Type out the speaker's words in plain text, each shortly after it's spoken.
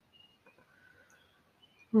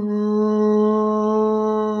Om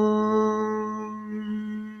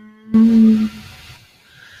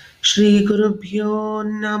Shri Gurubhyo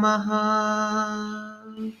Namaha.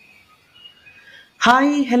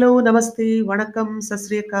 Hi, hello, namaste, vanakkam,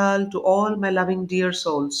 sasriyakal to all my loving dear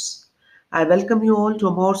souls. I welcome you all to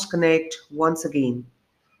Amor's Connect once again.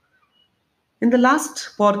 In the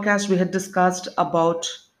last podcast, we had discussed about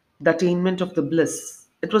the attainment of the bliss.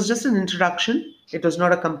 It was just an introduction. It was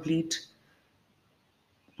not a complete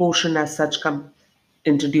portion as such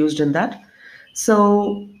introduced in that.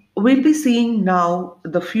 So we'll be seeing now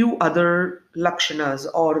the few other lakshanas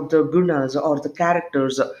or the gunas or the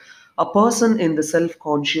characters a person in the self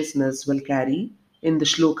consciousness will carry in the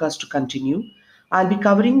shlokas to continue. I'll be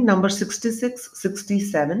covering number 66,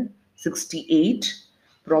 67, 68,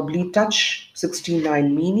 probably touch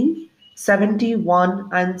 69 meaning, 71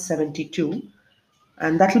 and 72.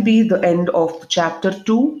 And that will be the end of chapter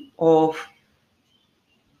 2 of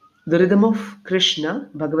the Rhythm of Krishna,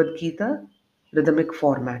 Bhagavad Gita, rhythmic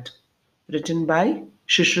format, written by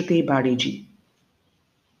Shishruti Badiji.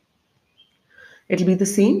 It'll be the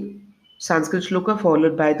same Sanskrit shloka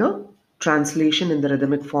followed by the translation in the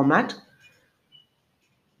rhythmic format.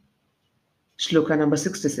 Shloka number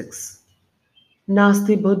 66.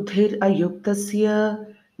 Nasti buddhir ayuktasya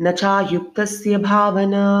nacha yuktasya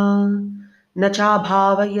bhavana nacha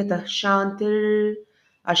bhavayatah shantir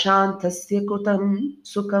ashantasya kutam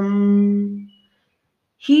sukam.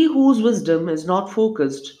 He whose wisdom is not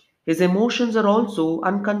focused, his emotions are also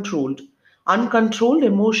uncontrolled. Uncontrolled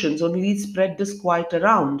emotions only spread disquiet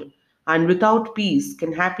around, and without peace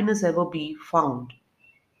can happiness ever be found.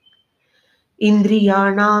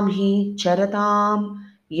 Indriyanam hi charatam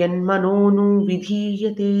yanmanonu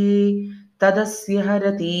vidhiyate tadasya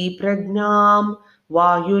harati pragnam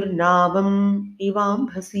vayurnavam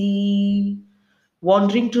ivambhasi.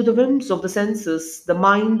 Wandering to the whims of the senses, the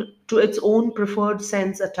mind to its own preferred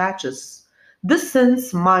sense attaches. This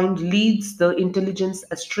sense mind leads the intelligence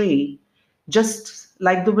astray, just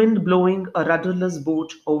like the wind blowing a rudderless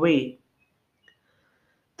boat away.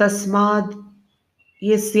 Tasmad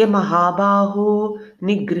यस्य महाबाहो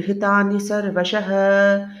निगृहीतानि सर्वशः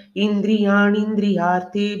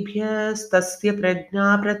इन्द्रियाणीन्द्रियार्थेभ्यस्तस्य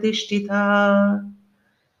प्रज्ञा प्रतिष्ठिता.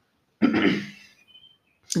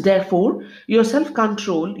 Therefore, your self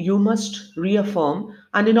control you must reaffirm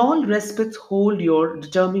and in all respects hold your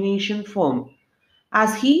determination firm.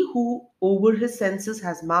 As he who over his senses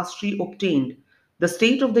has mastery obtained, the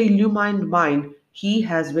state of the illumined mind he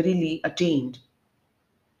has verily attained.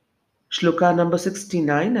 Shloka number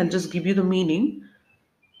 69, I'll just give you the meaning.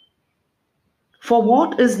 For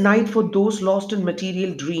what is night for those lost in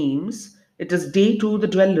material dreams, it is day to the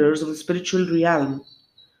dwellers of the spiritual realm.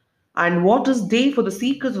 And what is day for the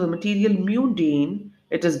seekers of the material mundane,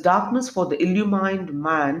 it is darkness for the illumined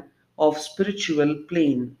man of spiritual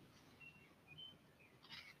plane.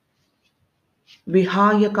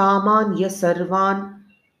 Vihaya kaman yasarvan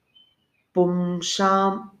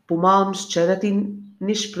पुमांश्चरति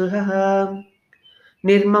निष्पृहः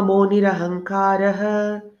निर्ममो निरहङ्कारः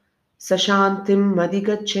सशान्तिम्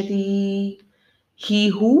अधिगच्छति. He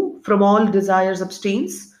who from all desires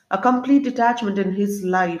abstains, a complete detachment in his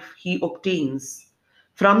life he obtains.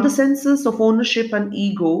 From the senses of ownership and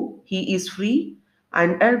ego he is free,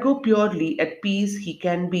 and ergo purely at peace he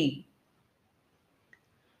can be.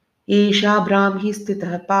 एषा ब्राह्मी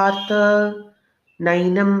स्थितः पार्थ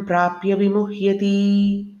नैनं प्राप्य विमुह्यति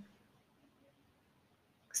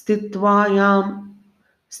स्थित्वायां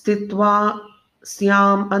स्थित्वा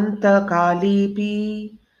स्याम् अन्तकालेऽपि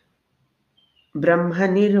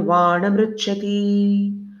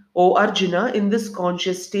Brahmanirvanamrichyati. O Arjuna, in this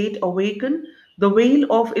conscious state awaken, the veil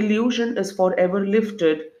of illusion is forever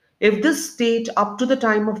lifted. If this state up to the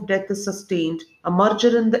time of death is sustained, a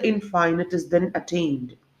merger in the infinite is then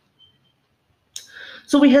attained.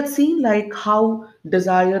 So we had seen like how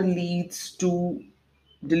desire leads to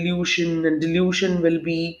delusion and delusion will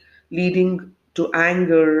be leading to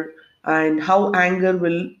anger and how anger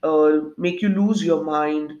will make you lose your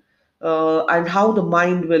mind and how the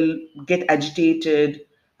mind will get agitated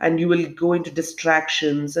and you will go into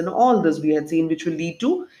distractions and all this we had seen which will lead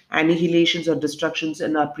to annihilations or destructions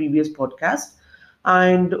in our previous podcast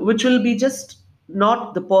and which will be just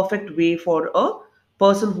not the perfect way for a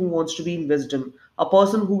person who wants to be in wisdom. A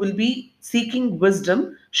person who will be seeking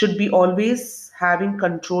wisdom should be always having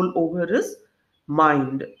control over his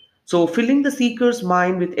mind. So, filling the seeker's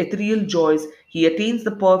mind with ethereal joys, he attains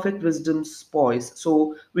the perfect wisdom's poise.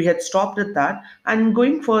 So, we had stopped at that. And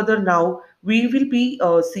going further now, we will be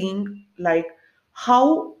seeing like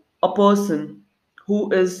how a person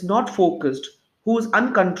who is not focused, who is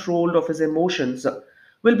uncontrolled of his emotions,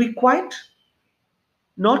 will be quite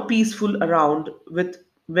not peaceful around with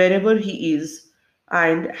wherever he is,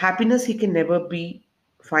 and happiness he can never be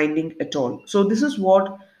finding at all. So this is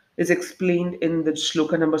what is explained in the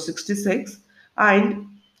shloka number 66. And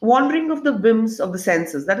wandering of the whims of the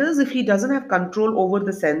senses, that is, if he doesn't have control over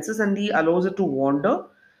the senses and he allows it to wander,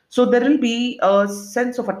 so there will be a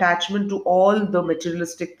sense of attachment to all the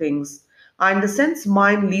materialistic things, and the sense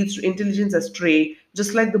mind leads to intelligence astray,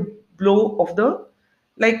 just like the blow of the,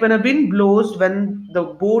 like when a wind blows, when the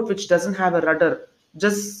boat which doesn't have a rudder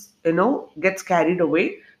just gets carried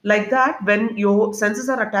away, like that when your senses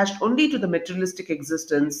are attached only to the materialistic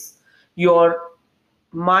existence, your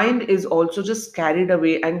mind is also just carried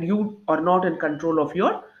away and you are not in control of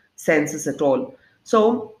your senses at all.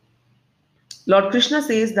 So Lord Krishna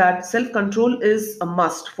says that self control is a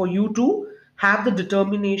must for you to have the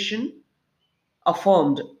determination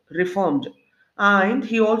affirmed, reformed. And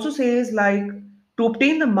he also says, like, to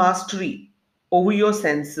obtain the mastery over your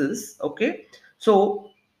senses, okay?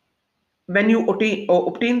 So, when you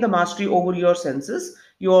obtain the mastery over your senses,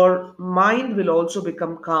 your mind will also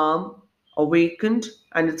become calm, awakened,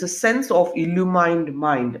 and it's a sense of illumined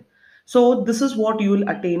mind. So, this is what you will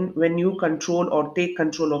attain when you control or take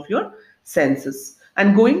control of your senses.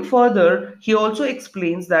 And going further, he also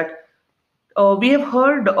explains that we have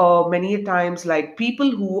heard many a times, like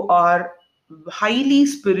people who are highly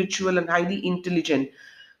spiritual and highly intelligent,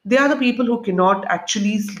 they are the people who cannot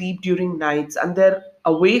actually sleep during nights and they're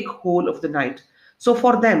awake whole of the night. So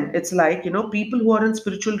for them it's like, people who are in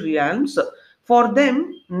spiritual realms, for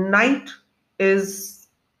them night is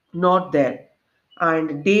not there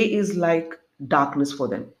and day is like darkness for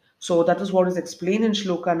them. So that is what is explained in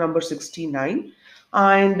shloka number 69.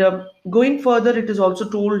 And going further, it is also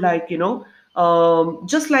told, like,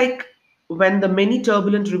 just like when the many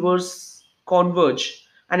turbulent rivers converge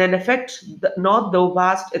and then affect not the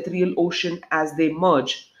vast ethereal ocean as they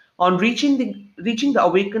merge, on reaching the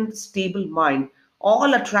awakened stable mind,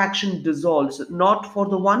 all attraction dissolves, not for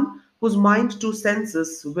the one whose mind to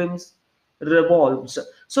senses swims revolves.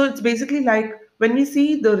 So it's basically like when we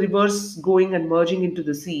see the rivers going and merging into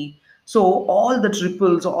the sea, so all the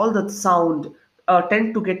ripples, all that sound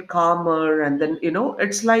tend to get calmer, and then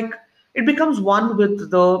it's like it becomes one with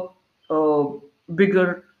the uh,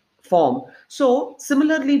 bigger form. So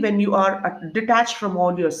similarly, when you are detached from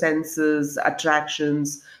all your senses,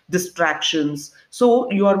 attractions, distractions,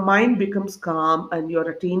 so your mind becomes calm and you're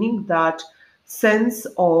attaining that sense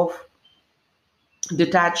of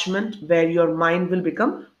detachment where your mind will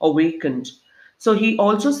become awakened. So he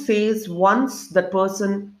also says once that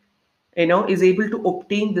person is able to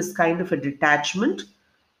obtain this kind of a detachment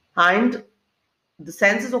and the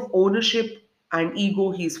senses of ownership and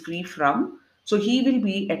ego he is free from, so he will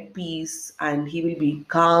be at peace and he will be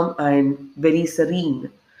calm and very serene.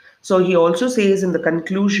 So he also says in the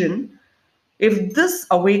conclusion, if this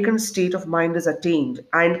awakened state of mind is attained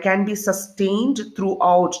and can be sustained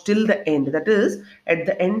throughout till the end, that is, at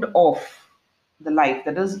the end of the life,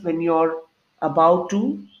 that is, when you're about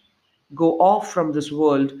to go off from this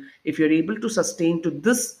world, if you're able to sustain to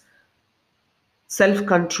this self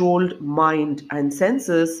controlled mind and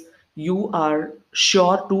senses, you are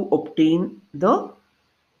sure to obtain the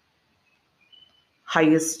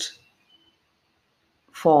highest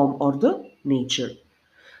form or the nature.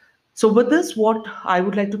 So, with this, what I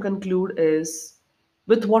would like to conclude is,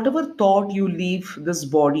 with whatever thought you leave this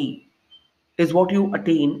body, is what you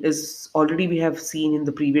attain, is already we have seen in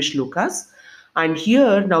the previous shlokas. And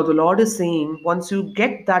here now the Lord is saying, once you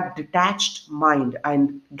get that detached mind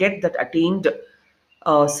and get that attained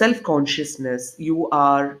self consciousness, you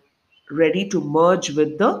are ready to merge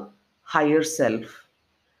with the higher self.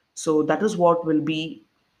 So that is what will be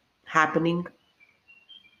happening,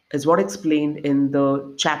 is what explained in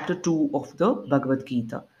the chapter 2 of the Bhagavad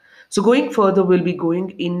Gita. So, going further, we'll be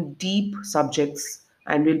going in deep subjects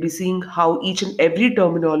and we'll be seeing how each and every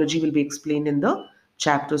terminology will be explained in the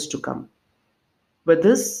chapters to come. With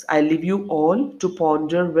this, I leave you all to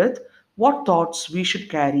ponder with what thoughts we should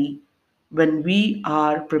carry when we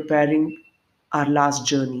are preparing our last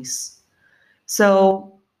journeys.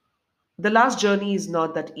 So, the last journey is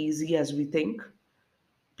not that easy as we think.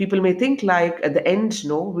 People may think like at the end,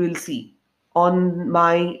 no, we'll see on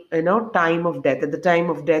my time of death, at the time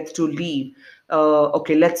of death to leave,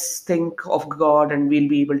 okay, let's think of God and we'll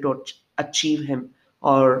be able to achieve him,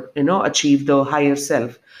 or achieve the higher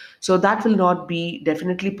self. So that will not be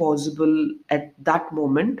definitely possible at that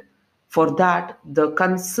moment. For that, the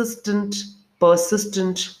consistent,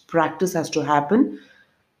 persistent practice has to happen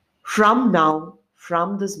from now,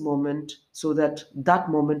 from this moment, so that that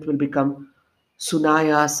moment will become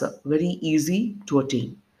Sunayasa, very easy to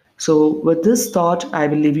attain. So, with this thought, I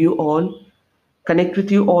will leave you all. Connect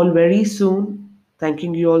with you all very soon.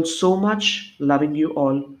 Thanking you all so much. Loving you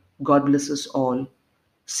all. God bless us all.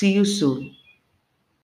 See you soon.